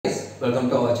welcome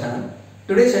to our channel.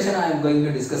 Today's session I am going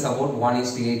to discuss about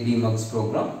 1:8 Demux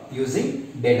program using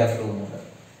data flow model.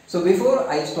 So before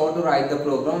I start to write the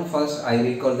program, first I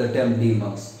recall the term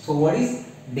Demux. So what is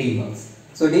Demux?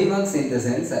 So Demux in the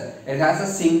sense it has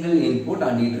a single input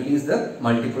and it releases the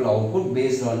multiple output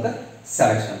based on the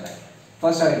selection line.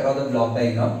 First I draw the block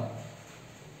diagram.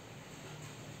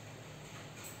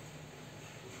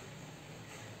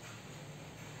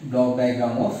 Block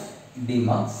diagram of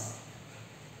Demux.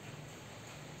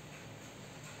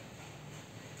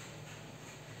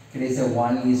 It is a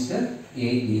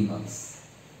 1:8 Demux.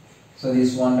 So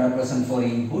this one represents for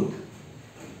input.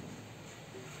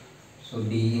 So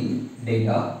D in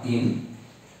data in,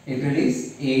 it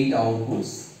releases 8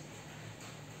 outputs.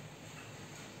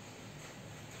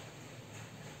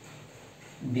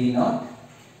 D0,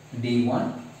 D1,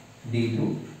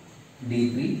 D2,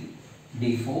 D3,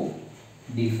 D4,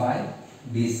 D5,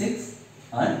 D6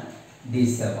 and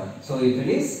D7. So it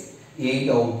releases 8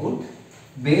 output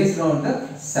based on the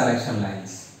selection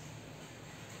lines.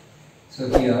 So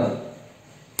here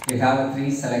we have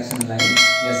 3 selection lines,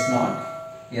 S0,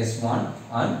 S1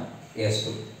 and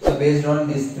S2. So based on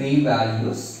these 3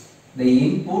 values, the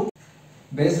input,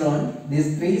 based on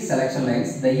these 3 selection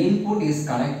lines, the input is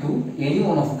connected to any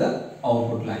one of the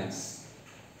output lines.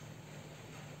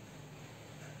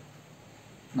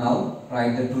 Now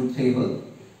write the truth table.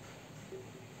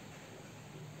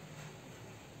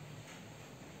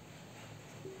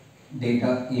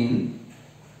 Data in,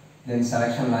 then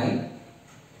selection line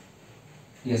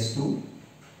S2,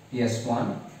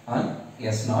 S1 and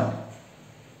S0.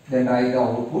 Then write the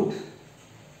output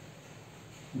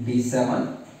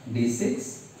D7,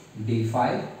 D6,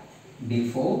 D5,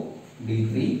 D4,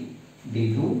 D3,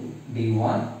 D2,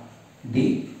 D1,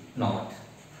 D0.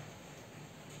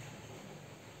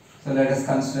 So let us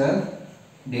consider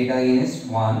data in is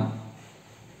 1.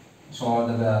 So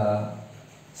the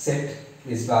set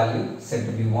this value set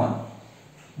to be 1.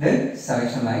 Then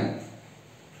selection line.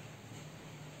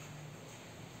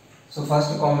 So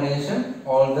first combination,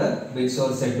 all the bits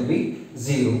are set to be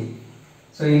 0.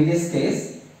 So in this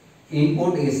case,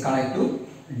 input is connected to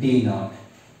D0.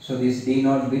 So this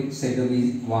D0 bit set to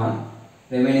be 1.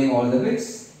 Remaining all the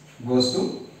bits goes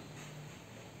to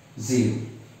 0.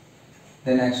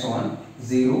 The next one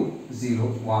 0, 0,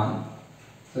 1.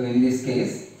 So in this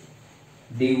case,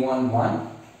 D1 1.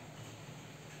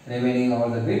 Remaining all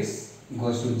the bits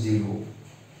goes to 0.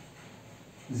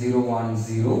 0, 1,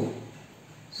 0.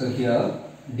 So here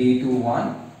D2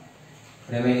 1.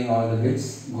 Remaining all the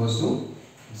bits goes to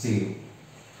 0.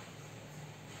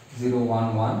 0,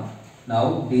 1, 1.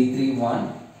 Now D3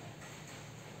 1.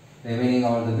 Remaining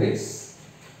all the bits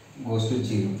goes to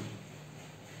 0.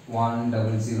 1,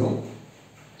 0, 0.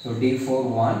 So D4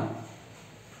 1.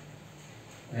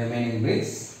 Remaining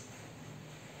bits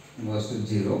goes to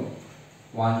 0.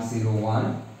 1, 0,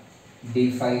 1.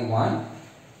 D5 1.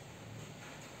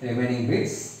 Remaining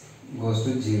bits goes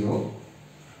to 0.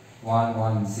 1,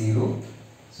 1, 0.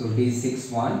 So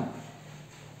D6 1.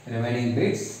 Remaining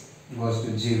bits goes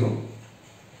to 0.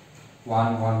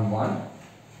 1, 1, 1.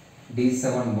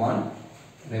 D7 1.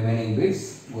 Remaining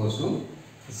bits goes to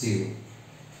 0.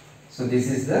 So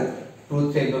this is the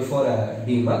truth table for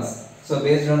Demux. So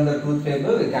based on the truth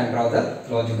table, we can draw the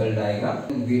logical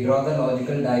diagram. We draw the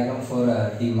logical diagram for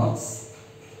Demux.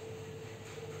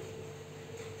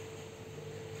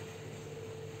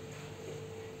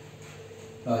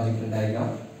 Logical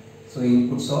diagram. So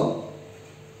inputs are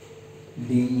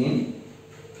D in,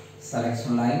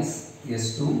 selection lines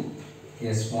S2,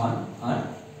 S1 and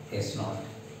S0.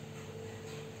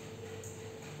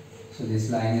 So this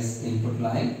line is input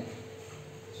line.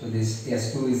 So this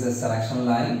S2 is the selection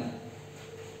line.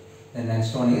 The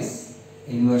next one is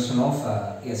inversion of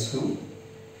S2,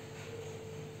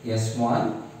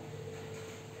 S1,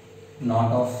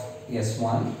 not of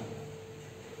S1,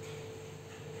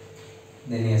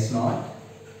 then S0,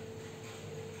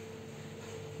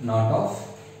 not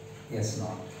of S0.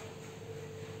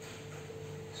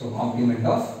 So complement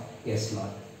of S0.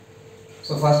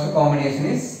 So first combination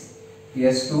is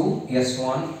S2,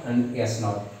 S1 and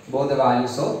S0. Both the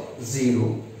values are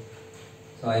 0.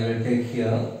 So I will take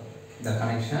here the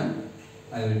connection.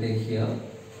 I will take here.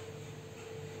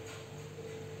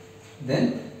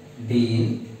 Then D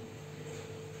in.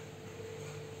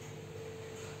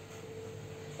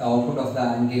 The output of the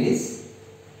AND gate is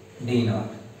D0.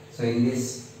 So in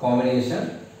this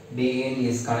combination, D in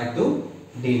is connected to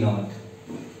D0.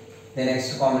 The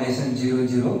next combination 0,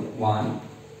 0, 1.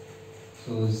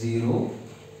 So 0,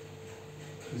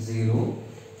 0,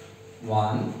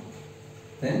 1,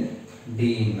 then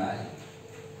D in value.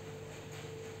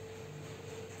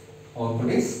 output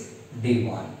is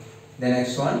D1. The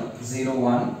next one 0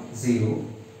 1 0.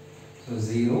 So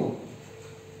 0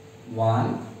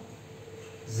 1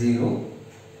 0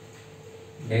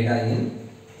 data in.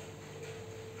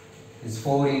 These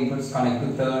 4 inputs connect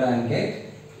to third AND gate.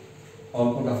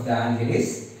 Output of the AND gate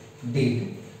is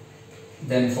D2.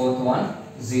 Then fourth one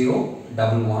 0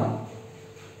 1 1.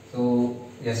 So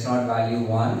S0 value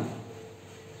 1,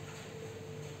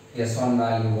 S1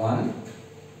 value 1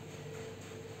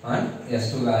 and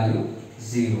S2 value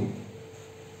 0.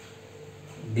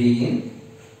 D in.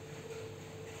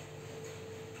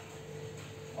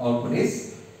 Output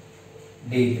is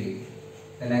D3.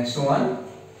 The next one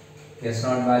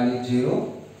S0 value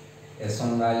 0,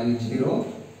 S1 value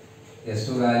 0,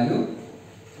 S2 value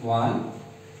 1,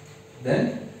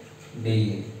 then D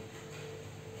in.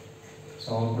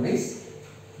 So output is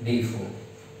D4.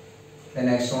 The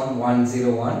next one 1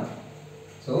 0 1.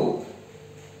 So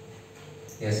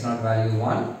S0 value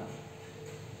 1,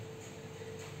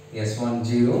 S1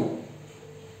 0,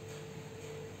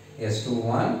 S2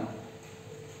 1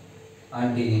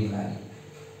 and D in value.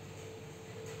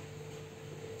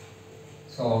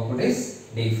 So output is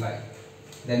D5.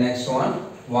 The next one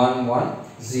 1 1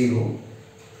 0.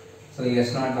 So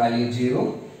S0 value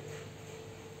 0,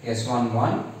 S1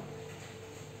 1,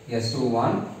 S2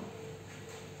 1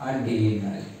 and D in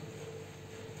value.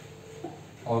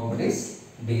 Output is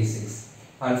D6.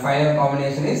 And final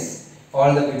combination is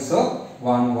all the bits of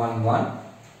 1 1 1.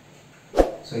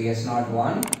 So S0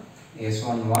 1,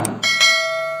 S1 1,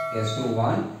 S2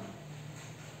 1,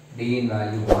 D in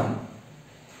value 1.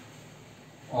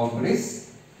 Output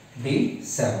is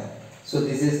D7. So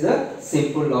this is the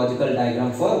simple logical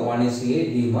diagram for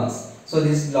 1:8 Demux. So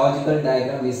this logical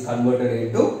diagram is converted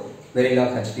into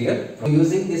Verilog HDL.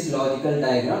 Using this logical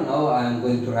diagram, now I am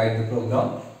going to write the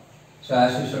program. So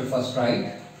as usual, first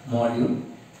write module,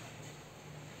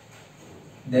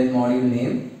 then module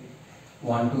name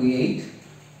 1 to 8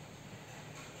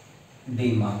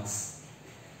 Demux.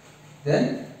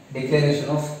 Then declaration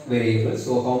of variables.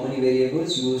 So how many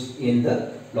variables used in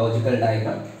the logical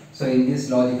diagram? So in this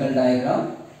logical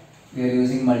diagram, we are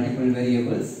using multiple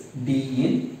variables: D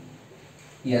in,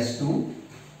 S2,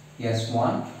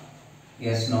 S1,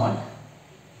 S0,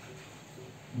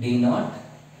 D0,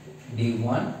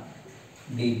 D1,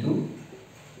 D2,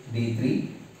 D3,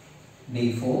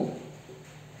 D4,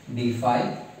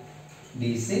 D5,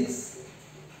 D6,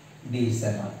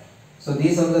 D7. So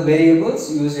these are the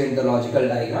variables used in the logical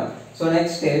diagram. So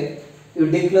next step, you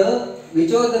declare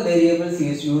which are the variables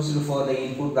is used for the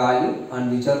input value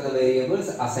and which are the variables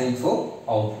assigned for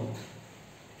output.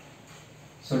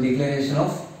 So declaration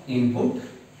of input.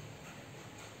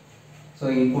 So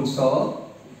inputs are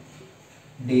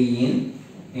D in,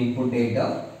 input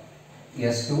data,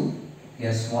 S2,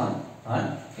 S1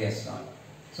 and S0.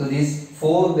 So these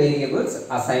 4 variables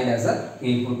assigned as a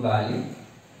input value.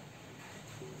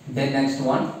 Then next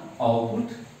one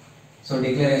output. So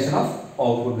declaration of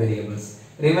output variables.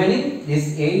 Remaining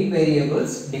these 8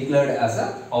 variables declared as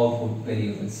a output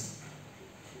variables: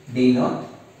 D0,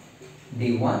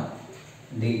 D1,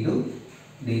 D2,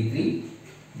 D3,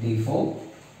 D4,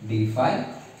 D5,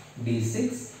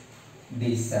 D6,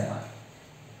 D7.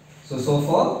 So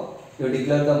far you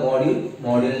declare the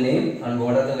module name and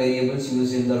what are the variables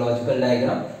used in the logical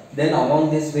diagram. Then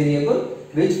among this variable,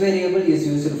 which variable is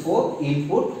used for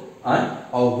input and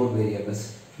output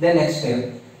variables. The next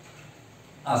step,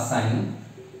 assign.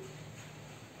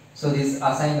 So this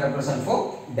assign represent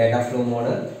for data flow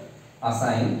model.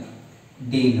 Assign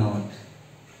D0.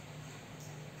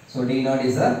 So D0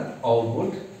 is the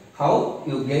output. How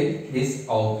you get this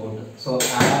output? So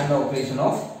add the operation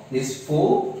of these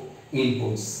 4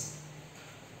 inputs.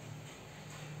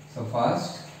 So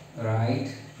first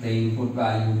write the input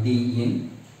value D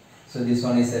in. So this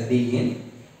one is a D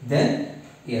in. Then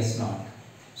S0.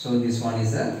 So this one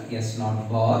is a S0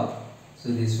 bar. So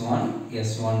this one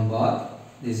S1 bar.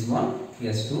 This one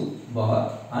S2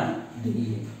 bar and D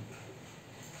in.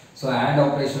 So add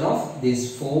operation of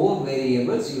these 4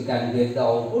 variables, you can get the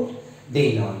output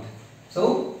D0.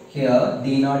 So here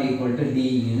D0 equal to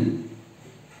D in,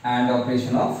 and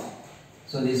operation of,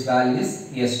 so this value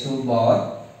is S2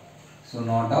 bar, so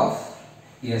not of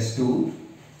S2,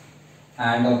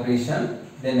 and operation,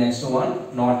 the next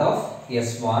one not of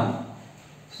S1,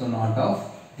 so not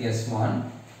of S1,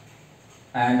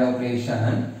 and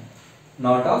operation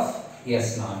not of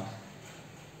S0,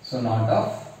 so not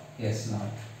of S0.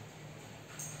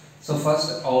 So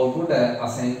first output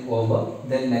assign over,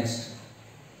 then next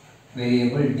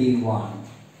variable D1.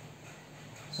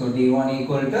 So D1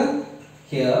 equal to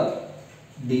here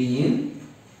D in.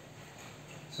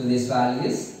 So this value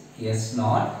is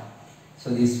S0.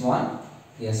 So this one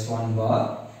S1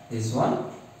 bar, this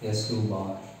one S2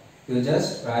 bar. You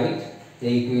just write the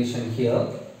equation here.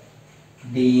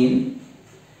 D in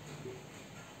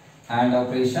AND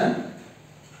operation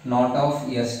not of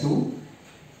S2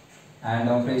 AND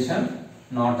operation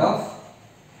not of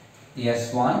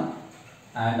S1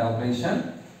 AND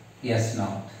operation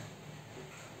S0.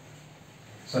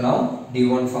 So now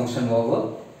D1 function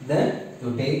over. Then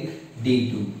you take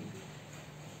D2.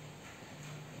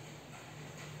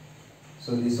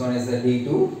 So this one is the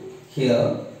D2.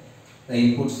 Here the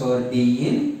inputs are D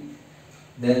in,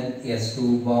 then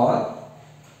S2 bar,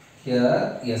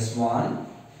 here S1,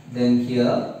 then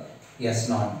here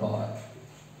S0 bar.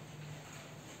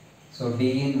 So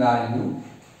D in value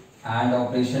AND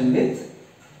operation with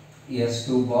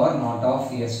S2 bar not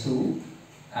of S2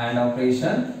 AND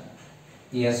operation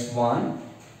S1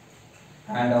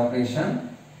 AND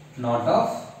operation not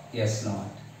of S0.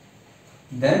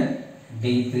 Then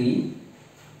D3.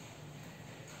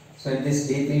 So in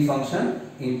this D3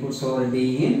 function, inputs over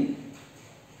D in,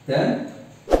 then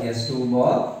S2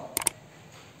 bar,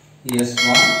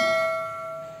 S1,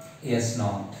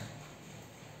 S0.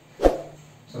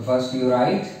 So first you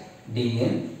write D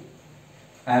in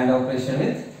AND operation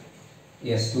with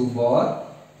S2 bar,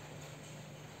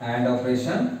 AND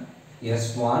operation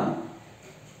S1,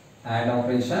 AND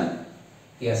operation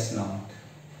S0.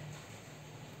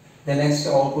 The next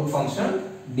output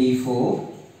function D4.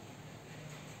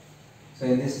 So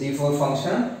in this D4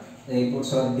 function, the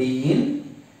inputs are D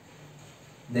in,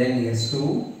 then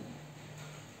S2,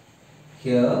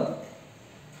 here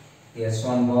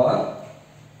S1 bar,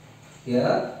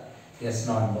 here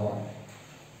S0 bar.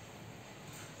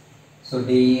 So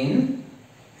D in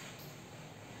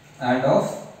AND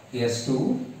of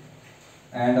S2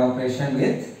 AND operation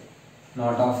with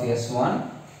not of S1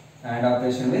 AND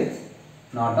operation with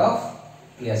not of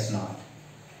S0.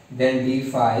 Then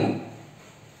D5.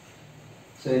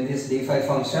 So in this D5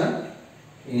 function,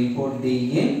 input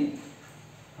D in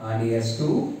and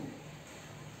S2,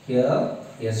 here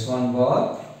S1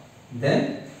 bar,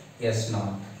 then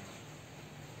S0.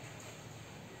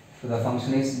 So the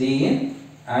function is D in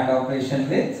AND operation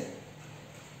with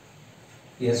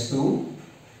S2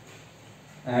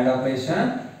 AND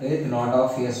operation with not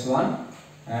of S1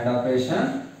 AND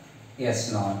operation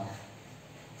S0.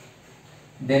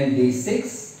 Then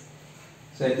D6.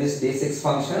 So in this D6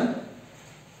 function,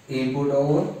 input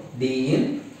over D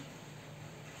in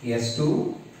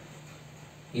S2,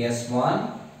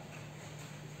 S1,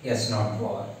 S0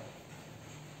 bar.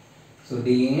 So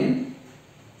D in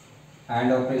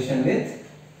AND operation with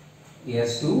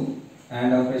S2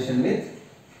 AND operation with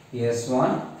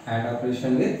S1 AND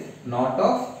operation with not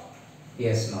of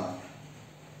S0.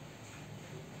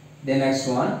 The next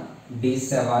one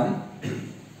D7.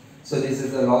 So this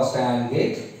is the last AND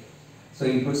gate. So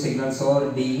input signals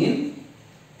are D in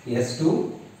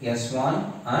S2,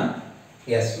 S1 and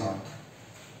S0.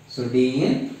 So D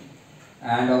in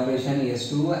AND operation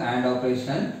S2 AND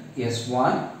operation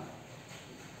S1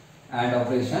 AND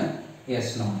operation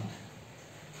S0.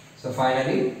 So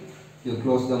finally you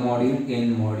close the module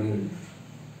in module.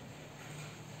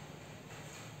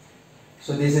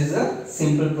 So this is a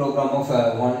simple program of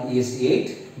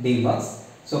 1:8 Demux.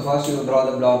 So first you draw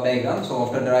the block diagram. So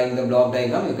after drawing the block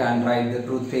diagram, you can write the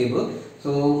truth table.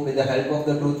 So with the help of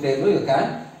the truth table, you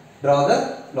can draw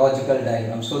the logical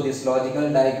diagram. So this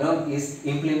logical diagram is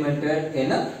implemented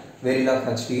in a Verilog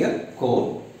HDL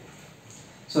code.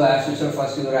 So as usual,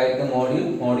 first you write the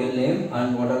module name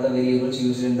and what are the variables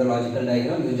used in the logical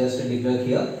diagram. You just declare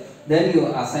here. Then you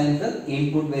assign the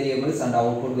input variables and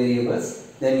output variables.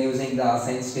 Then using the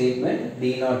assign statement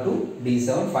D0 to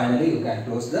D7, finally you can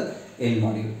close the end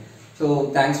module.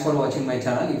 So thanks for watching my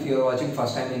channel. If you are watching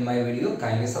first time in my video,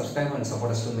 kindly subscribe and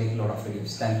support us to make a lot of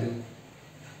videos. Thank you.